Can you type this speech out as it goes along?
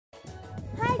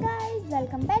Hi guys,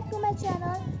 welcome back to my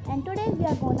channel, and today we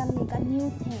are gonna make a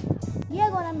new thing. We are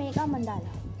gonna make a mandala.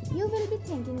 You will be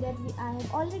thinking that I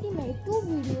have already made 2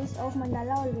 videos of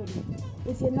mandala already.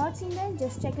 If you have not seen them,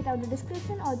 just check it out in the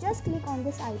description or just click on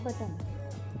this I button.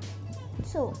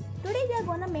 So today we are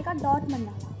gonna make a dot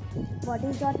mandala. What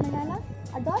is dot mandala?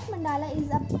 A dot mandala is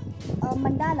a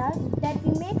mandala that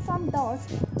we make from dots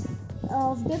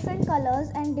of different colors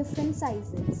and different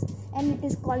sizes, and it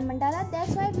is called mandala.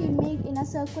 That's why we make in a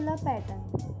circular pattern.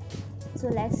 So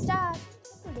let's start.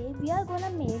 Today we are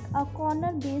gonna make a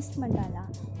corner based mandala,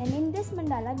 and in this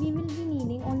mandala we will be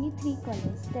needing only 3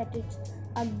 colors, that is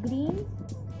a green,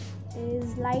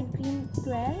 is light green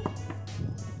 12,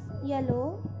 yellow,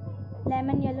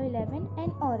 lemon yellow 11,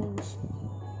 and orange.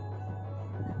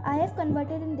 I have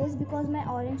converted in this because my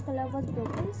orange color was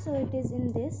broken, so it is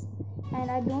in this,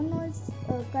 and I don't know its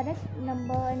correct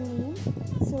number and name,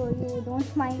 so you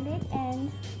don't mind it.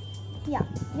 And yeah,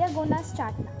 we are gonna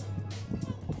start now.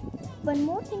 One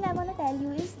more thing I wanna tell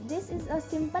you is this is a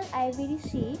simple ivory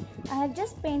sheet. I have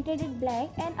just painted it black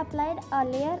and applied a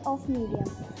layer of medium.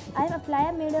 I have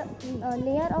applied a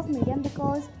layer of medium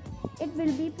because it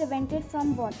will be prevented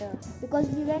from water, because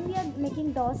when we are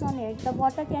making dots on it, the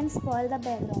water can spoil the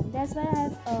background. That's why I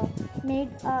have made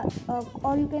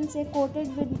or you can say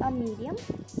coated with a medium,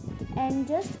 and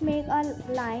just make a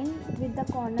line with the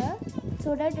corner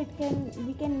so that we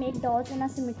can make dots in a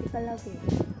symmetrical way.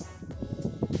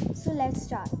 So let's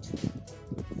start.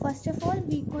 First of all,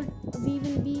 we will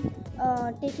be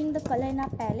taking the color in a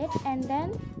palette, and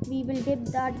then we will dip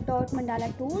the dot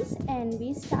mandala tools and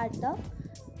we start the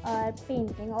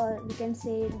painting, or we can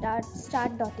say that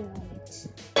start dotting on it.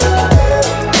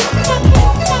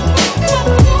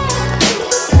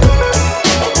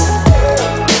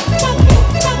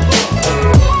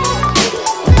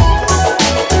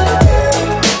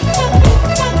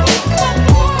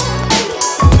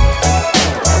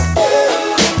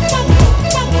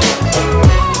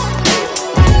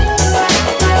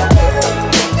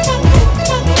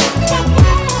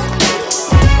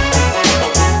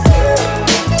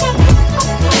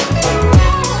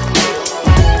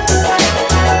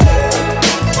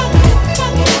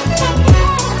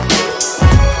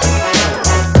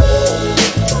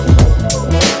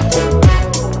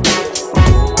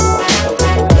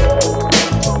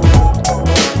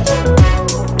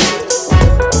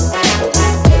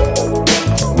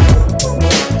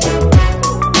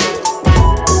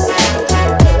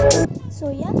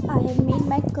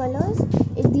 Colors.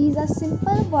 These are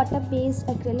simple water based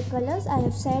acrylic colors. I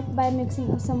have set by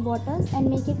mixing of some waters and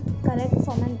make it correct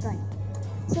for my drawing.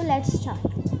 So let's start.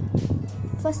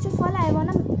 First of all, I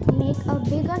want to make a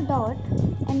bigger dot,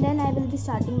 and then I will be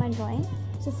starting my drawing.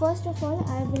 So first of all,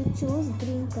 I will choose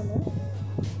green color.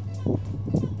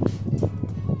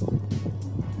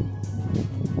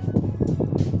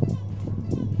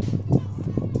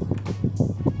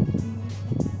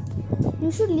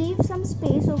 You should leave some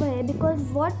space over here, because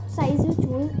what size you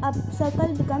choose, a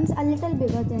circle becomes a little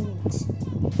bigger than it.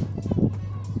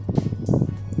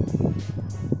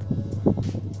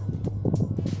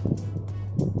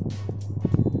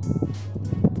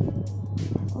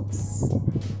 Oops.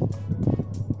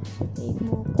 Take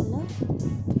more color.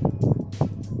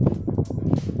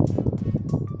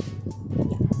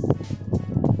 Yeah.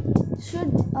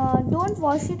 Don't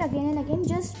wash it again and again.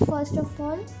 Just first of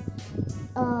all,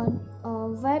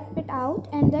 wipe it out,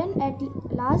 and then at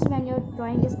last, when your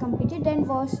drawing is completed, then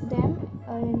wash them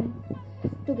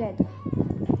together.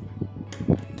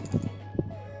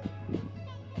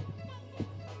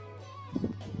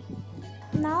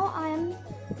 Now I am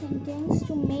thinking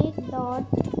to make dot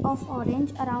of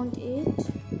orange around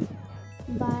it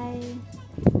by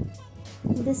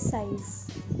this size.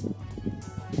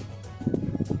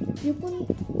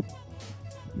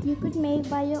 You could make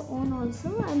by your own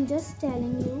also. I'm just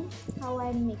telling you how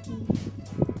I'm making it.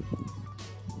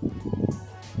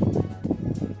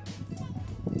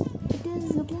 It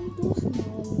is looking too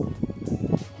small.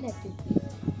 Let it be.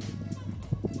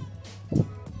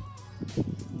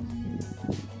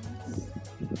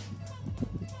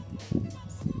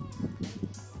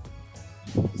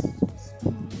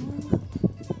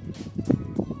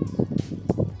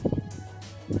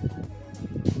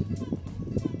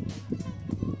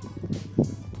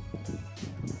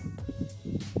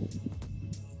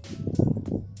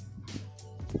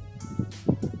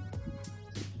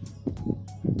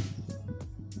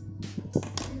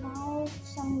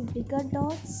 Some bigger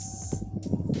dots.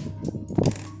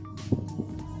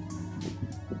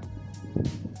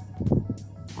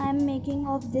 I am making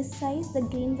of this size. The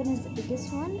green one is the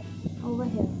biggest one over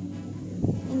here,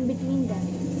 in between them.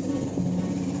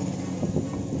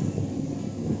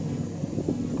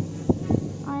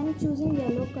 choosing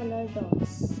yellow color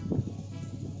dots.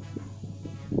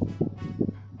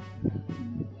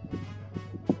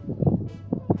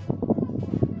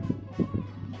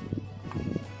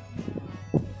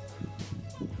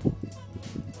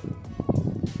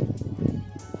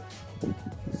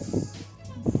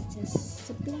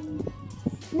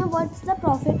 Now what's the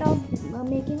profit of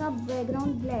making a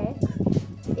background black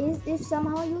is if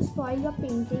somehow you spoil your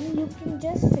painting, you can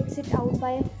just fix it out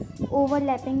by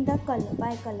overlapping the color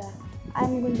by color.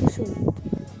 I'm going to show you.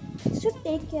 So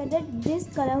take care that this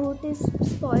color what is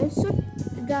spoiled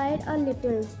should dry a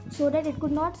little so that it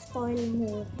could not spoil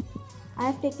more. I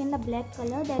have taken the black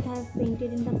color that I have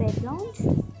painted in the background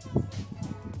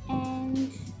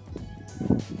and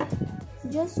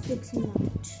just fixing out.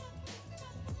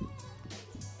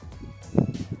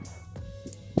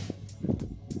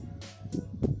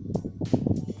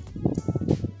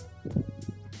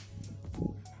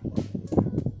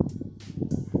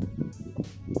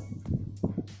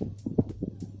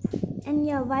 And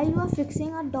yeah, while you are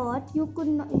fixing a dot, you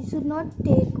should not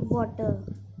take water.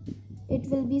 It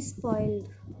will be spoiled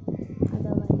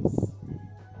otherwise.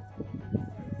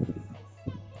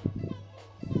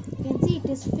 You can see it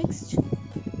is fixed.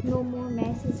 No more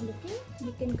mess is looking.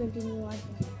 We can continue our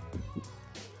drawing.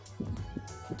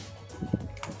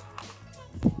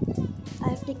 I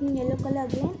have taken yellow color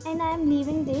again, and I am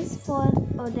leaving this for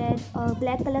that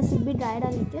black color should be dried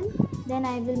a little. Then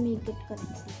I will make it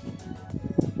correctly.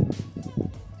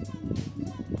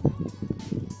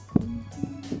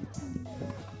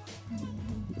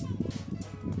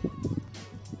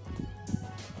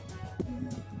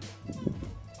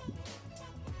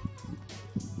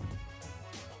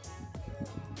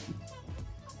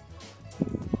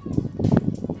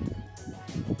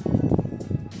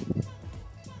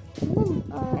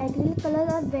 Acrylic colors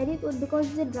are very good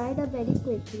because they dried up very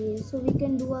quickly, so we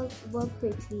can do our work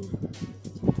quickly.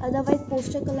 Otherwise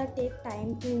poster color take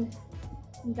time to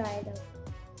dry it up.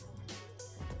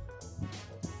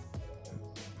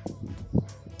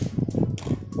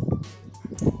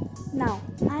 Now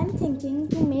I am thinking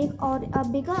to make a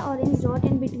bigger orange dot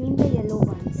in between the yellow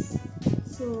ones.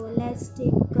 So let's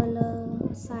take color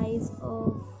size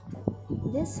of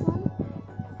this one.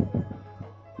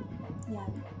 Yeah,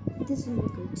 this will be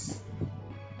good.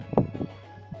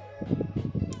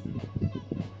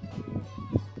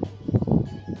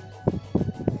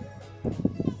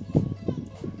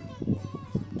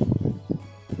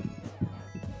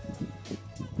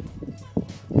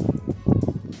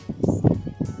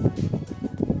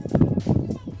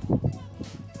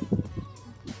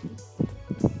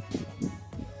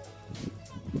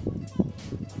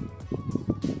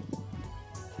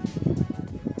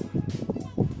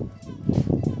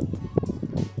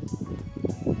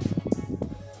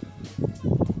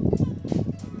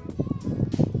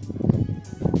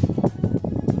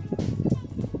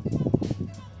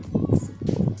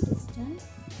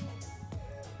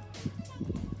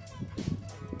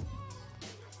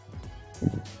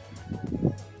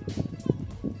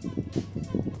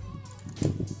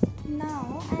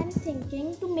 Now I am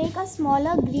thinking to make a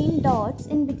smaller green dots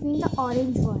in between the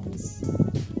orange ones,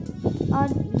 or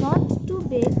not too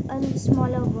big, a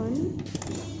smaller one.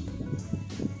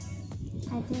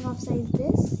 I think of size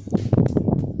this.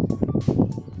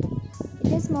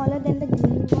 It is smaller than the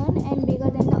green one and bigger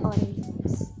than the orange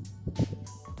ones.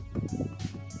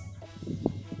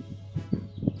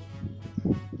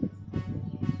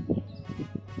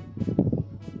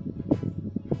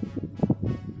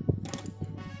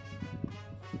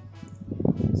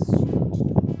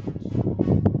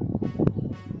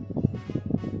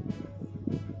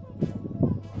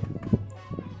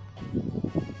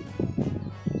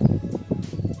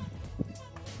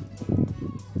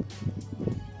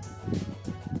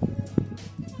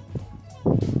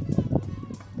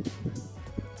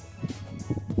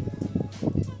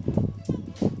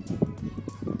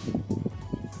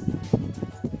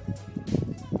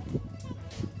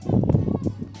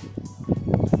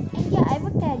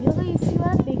 If you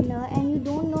are a beginner and you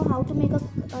don't know how to make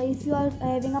if you are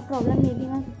having a problem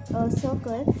making a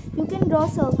circle, you can draw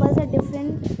circles at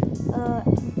different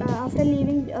after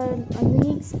leaving a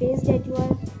unique space that you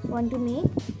want to make,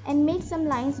 and make some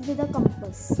lines with a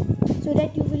compass so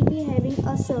that you will be having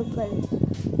a circle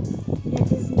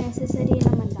that is necessary in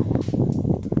a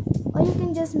mandala. Or you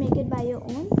can just make it by your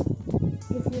own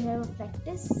if you have a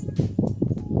practice.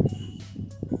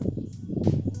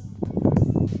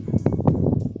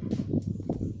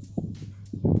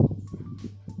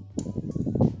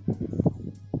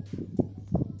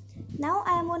 Now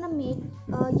I am gonna make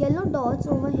yellow dots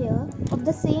over here of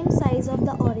the same size of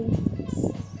the orange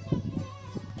ones.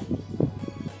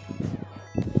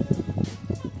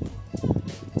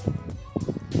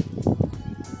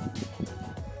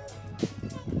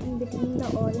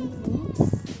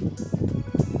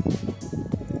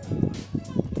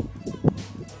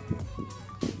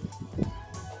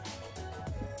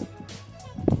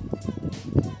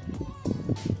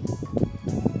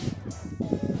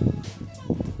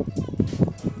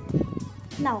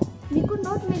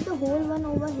 whole one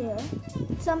over here,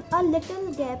 a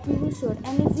little gap we will shoot,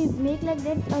 and if we make like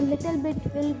that, a little bit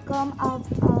will come out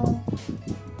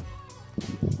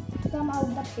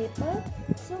the paper.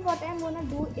 So what I'm gonna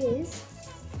do is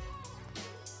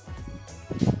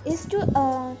to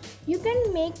you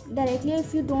can make directly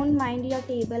if you don't mind your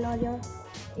table or your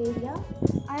area.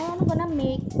 I am gonna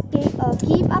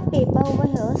keep a paper over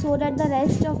here so that the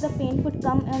rest of the paint could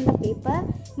come on the paper.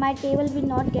 My table will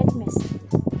not get messy.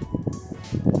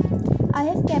 I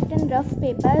have kept in rough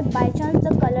paper. By chance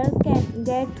the color can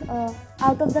get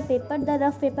out of the paper, the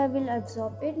rough paper will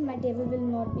absorb it. My table will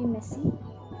not be messy.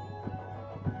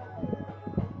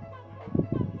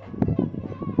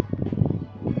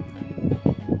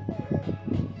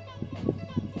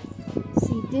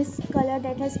 See, this color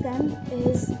that has come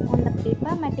is on the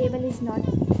paper. My table is not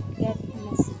get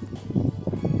messy.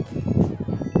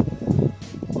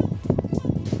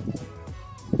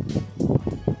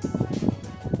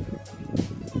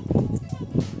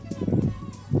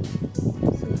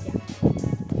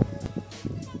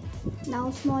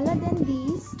 Now smaller than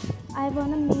these, I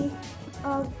wanna make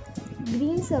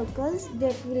green circles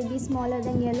that will be smaller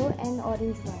than yellow and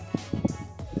orange one.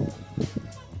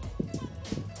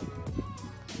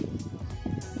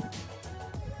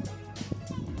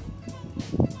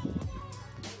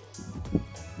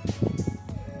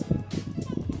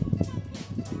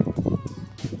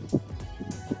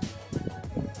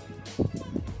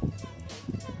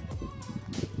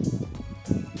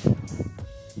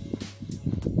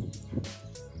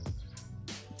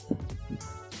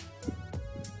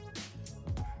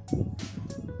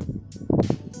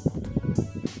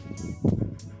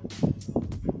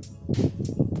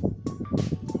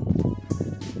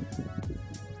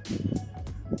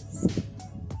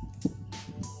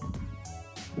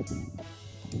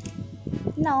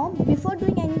 Now before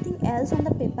doing anything else on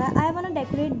the paper, I want to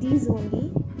decorate these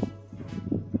only.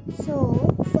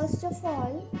 So first of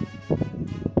all,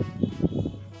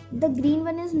 the green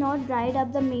one is not dried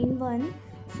up, the main one,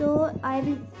 so I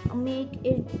will make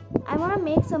it. I want to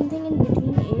make something in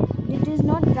between it. It is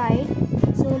not dried,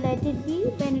 so let it be.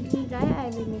 When it will dry, I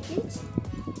will make it.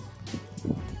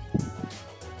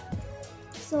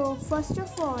 So first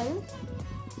of all,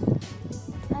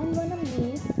 I'm gonna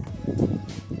make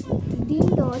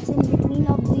green dots in between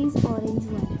of these orange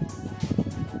ones,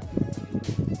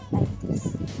 like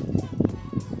this.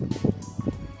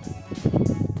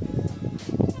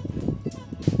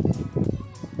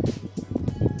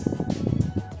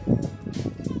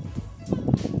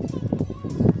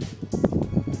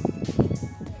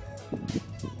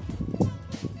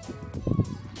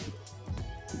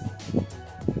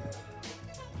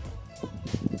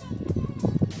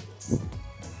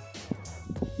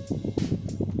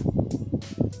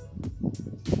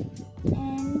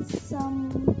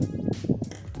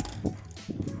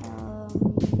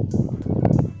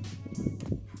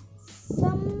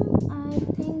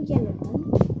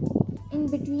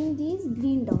 Between these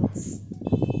green dots.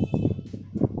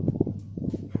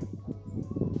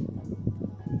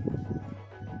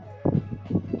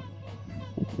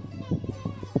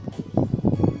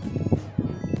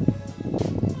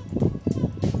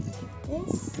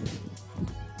 This.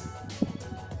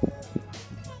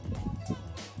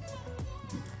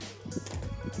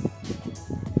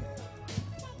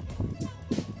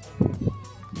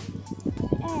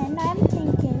 And I am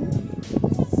thinking,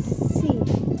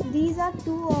 these are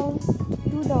two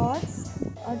dots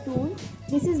or tool.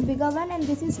 This is bigger one and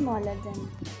this is smaller than.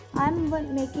 I'm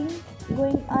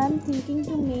thinking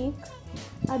to make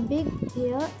a big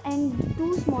here and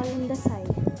two small in the side.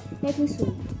 Let me show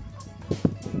you.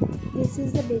 This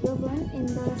is the bigger one in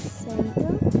the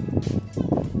center.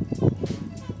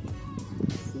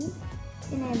 See,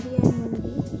 in every I'm gonna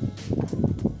do.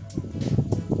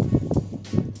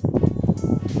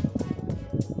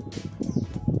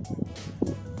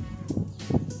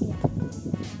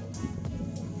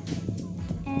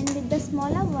 The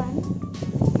smaller one,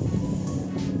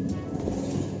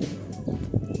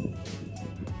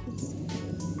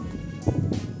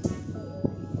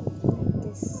 like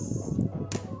this.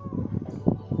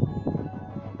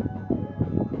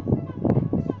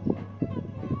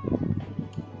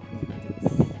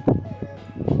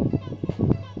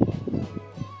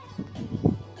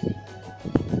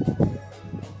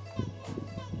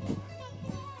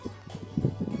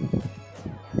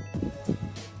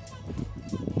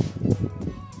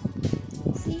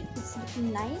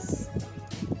 Nice.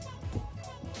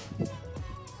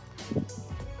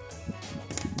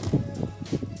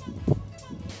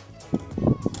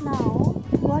 Now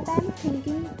what I'm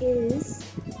thinking is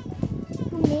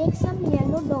to make some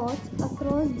yellow dots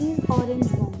across these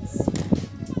orange ones.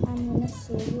 I'm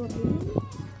show you again.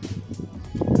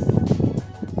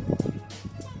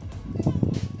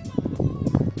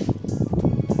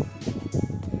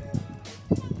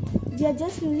 We are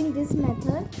just using this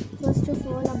method. First of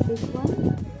all, a big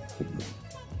one.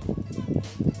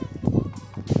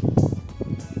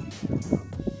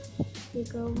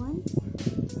 Bigger one.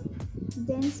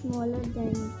 Then smaller than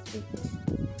it.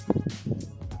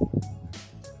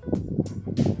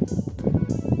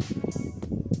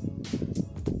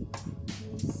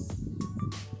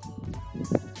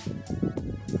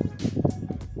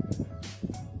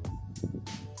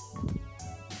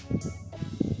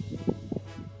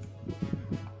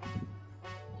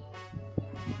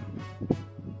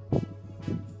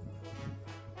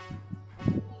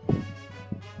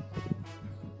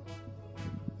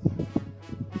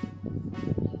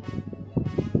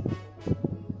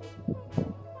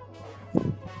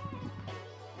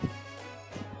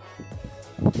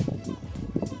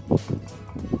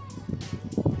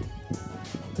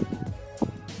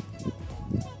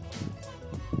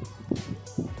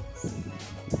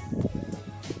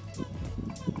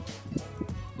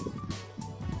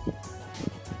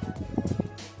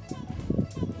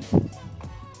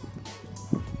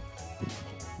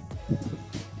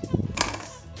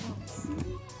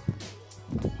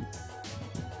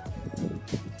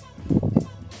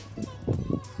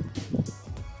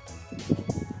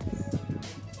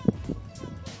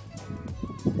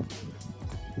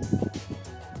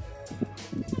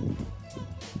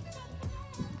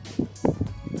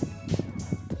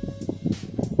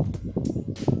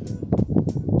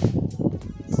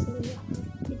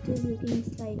 Looking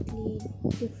slightly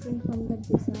different from the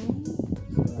design,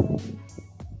 so I'm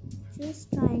just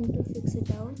trying to fix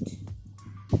it out.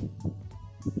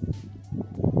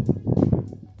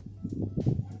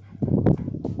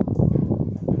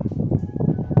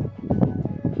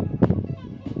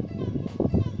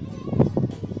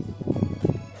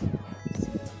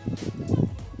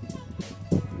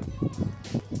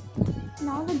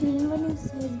 Now the green one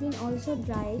has been also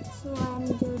dried, so I am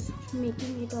just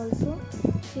making it also.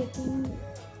 Taking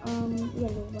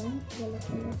yellow color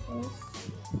first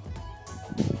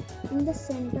in the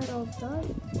center of the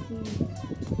green dot.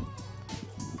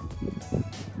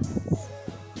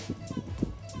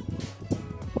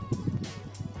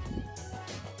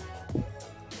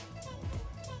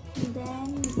 Then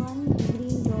one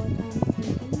green dot I am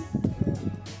thinking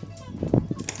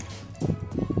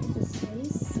this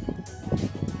size.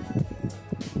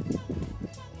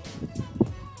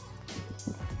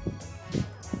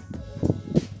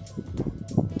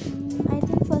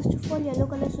 First of all, yellow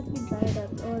color should be dried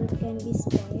up or it can be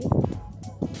spoiled.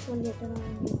 So later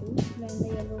on we do when the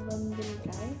yellow one will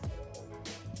dry.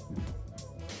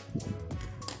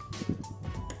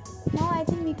 Now I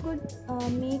think we could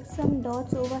make some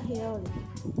dots over here only.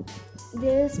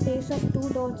 There is space of 2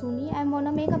 dots only. I want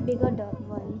to make a bigger dot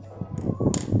one.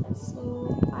 So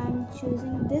I am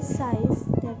choosing this size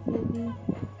that will be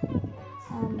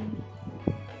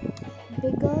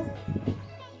bigger.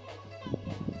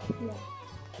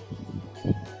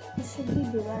 Should be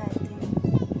bigger, I think,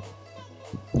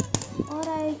 or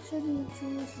I should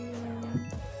choose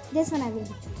this one. I will be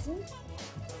choosing.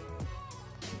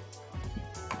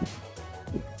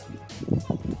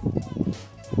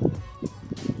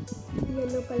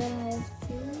 Yellow color I have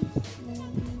choose, and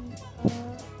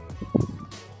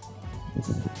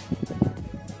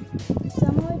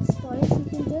somehow it spoils. You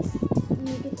can just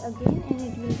make it again and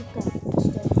it will be correct.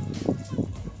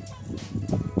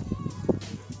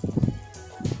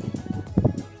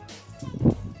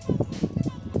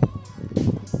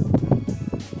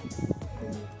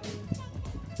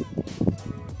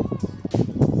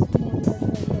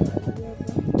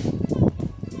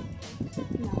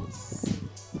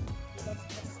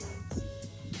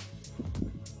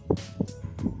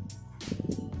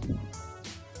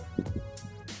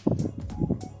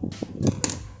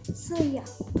 So yeah,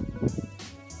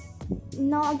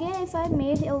 now again if I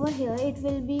made over here, it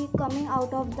will be coming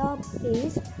out of the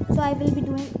paste, so I will be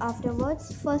doing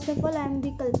afterwards. First of all, I am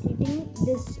be completing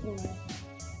this only.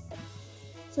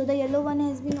 So the yellow one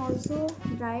has been also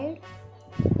dried,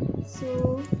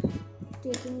 so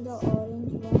taking the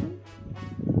orange one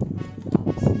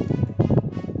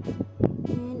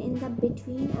and in the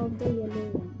between of the yellow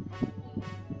one.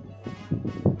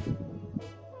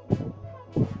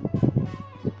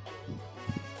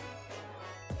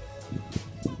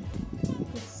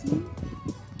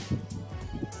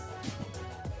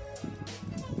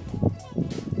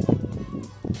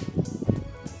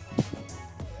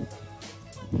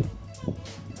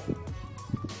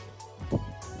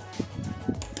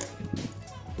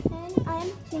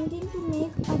 Thinking to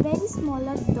make a very small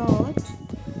smaller dot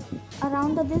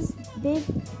around this big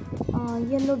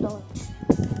yellow dot.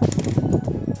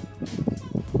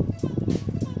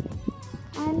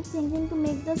 I am thinking to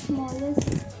make the smallest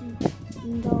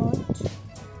dot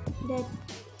that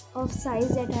of size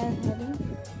that I am having.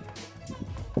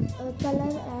 Color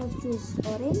I have choose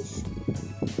orange.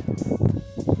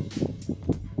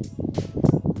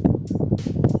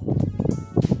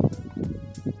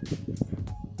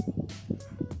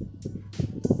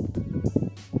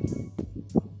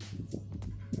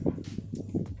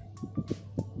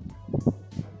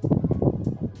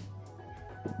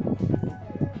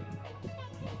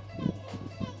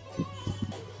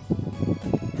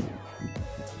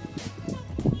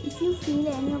 If you feel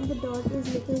any of the dot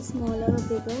is little smaller or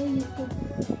bigger, you could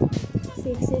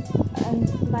fix it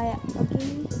by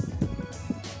again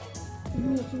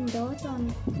making dot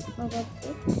on above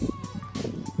it.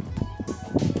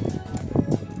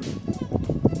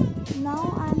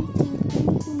 Now I am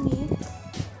thinking to make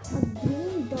a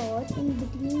green dot in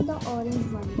between the orange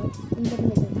one, in the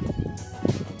middle.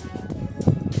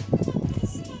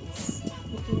 It's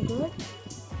looking good.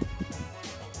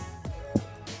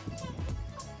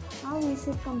 Now we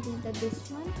should complete this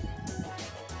one.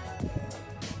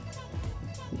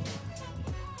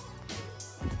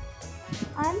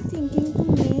 I am thinking to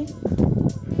make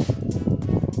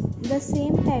the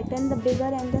same pattern, the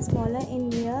bigger and the smaller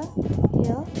in here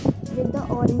with the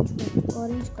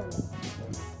orange color.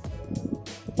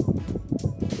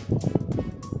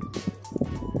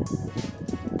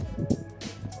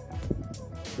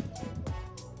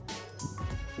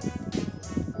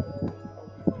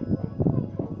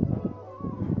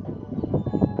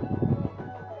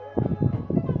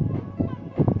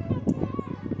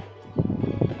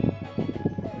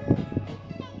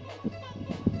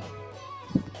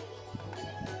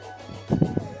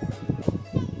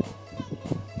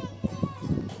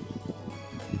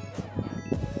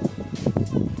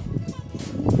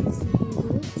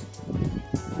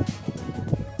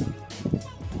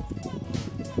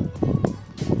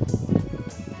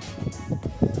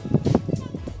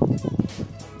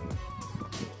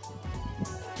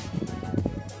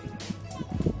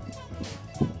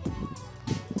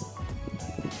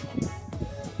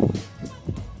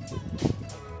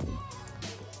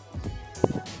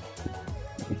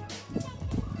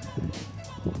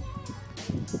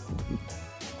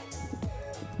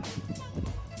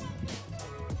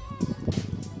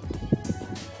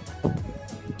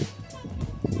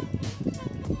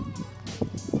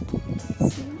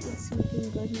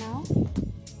 Now,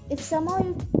 if somehow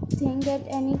you think that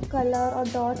any color or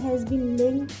dot has been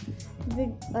linked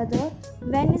with other,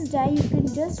 when it's dry you can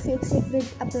just fix it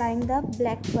with applying the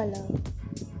black color.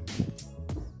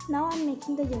 Now I'm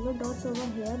making the yellow dots over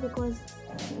here because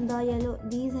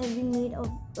these have been made of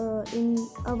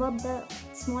above the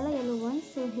smaller yellow ones,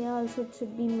 so here also it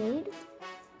should be made.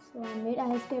 So I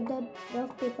have kept the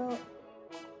rough paper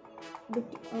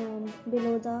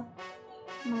below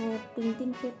my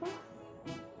painting paper.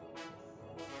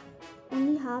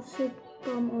 Only half should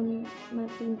come on my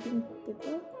painting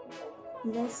paper,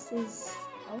 rest is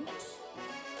out.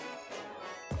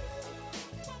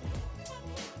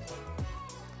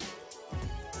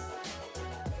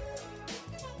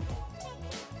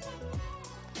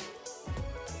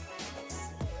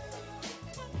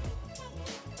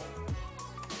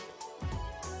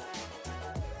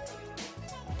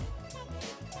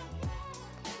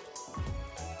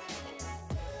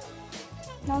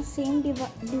 Now same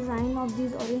design of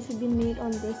these orange should be made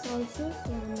on this also,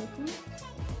 so I'm making.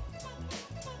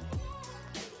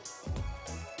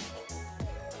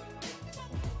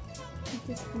 It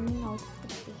is coming out of the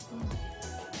paper.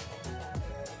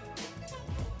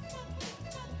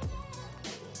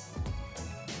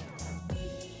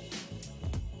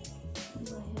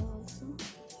 Over here also.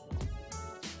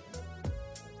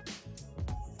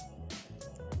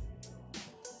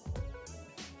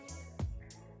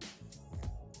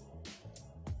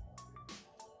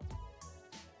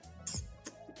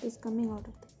 Is coming out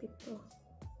of the paper.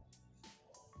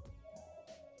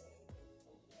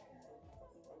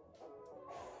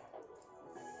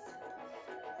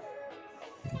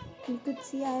 You could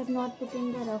see I have not put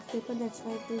in the rough paper, that's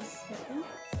why it is happening.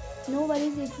 No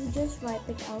worries if you just wipe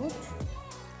it out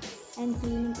and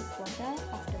clean it with water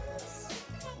afterwards.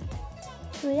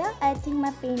 So yeah, I think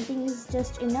my painting is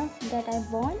just enough that I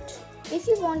want. If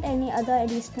you want any other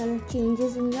additional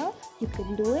changes in here, you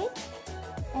can do it.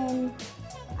 And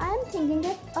I am thinking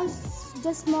that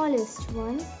the smallest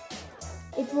one,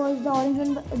 it was the orange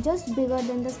one but just bigger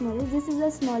than the smallest. This is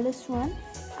the smallest one.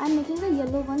 I am making the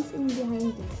yellow ones in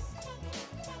behind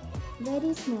this.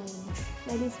 very small,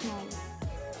 very small.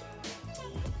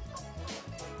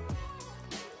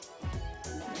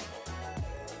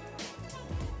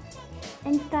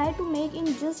 And try to make in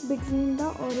just between the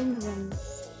orange ones.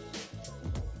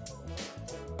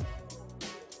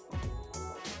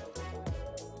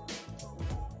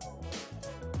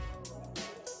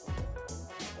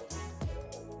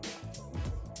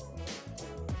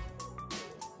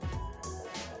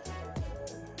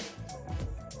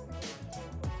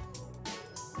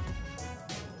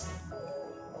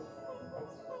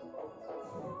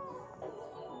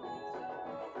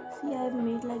 See, I have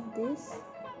made like this.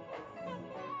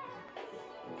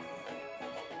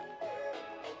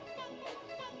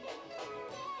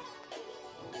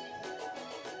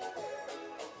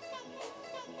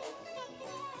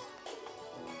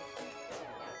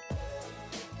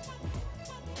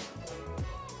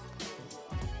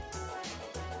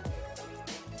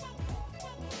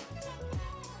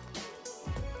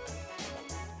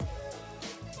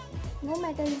 No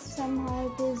matter if somehow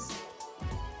it is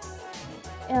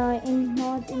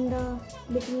not in the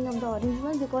between of the orange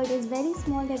one, because it is very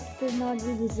small that it will not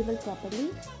be visible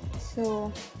properly.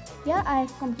 So yeah, I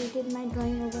have completed my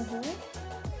drawing over here.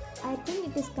 I think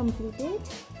it is completed.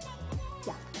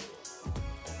 Yeah,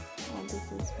 and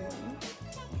this is more.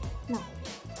 Now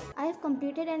I have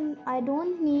completed and I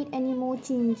don't need any more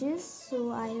changes.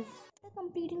 So after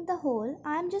completing the whole,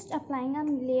 I am just applying a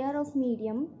layer of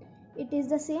medium. It is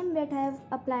the same that I have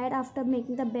applied after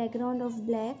making the background of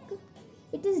black.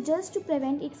 It is just to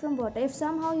prevent it from water. If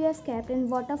somehow you have kept and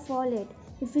water fall it,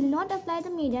 if you will not apply the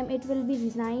medium, it will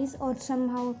be nice, or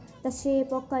somehow the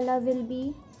shape or color will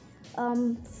be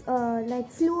like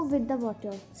flew with the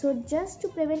water. So just to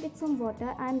prevent it from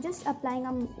water, I am just applying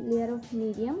a layer of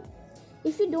medium.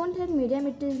 If you don't have medium,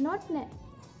 it is not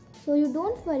so you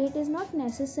don't worry, it is not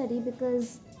necessary,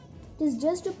 because it is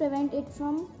just to prevent it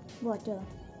from water.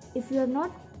 If you are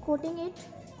not coating it,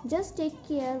 just take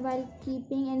care while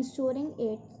keeping and storing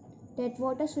it that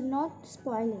water should not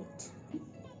spoil it.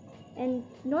 And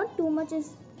not too much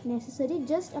is necessary,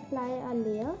 just apply a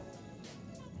layer.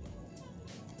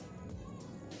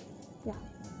 Yeah,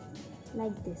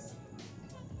 like this.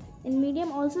 And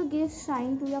medium also gives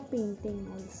shine to your painting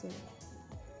also.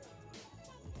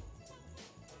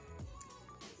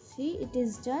 See, it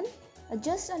is done.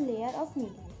 Just a layer of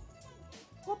medium.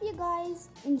 Hope you guys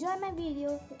enjoy my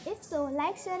video. If so,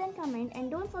 like, share and comment,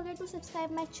 and don't forget to subscribe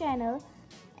my channel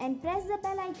and press the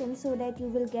bell icon so that you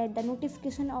will get the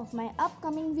notification of my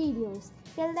upcoming videos.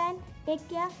 Till then, take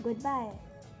care. Goodbye.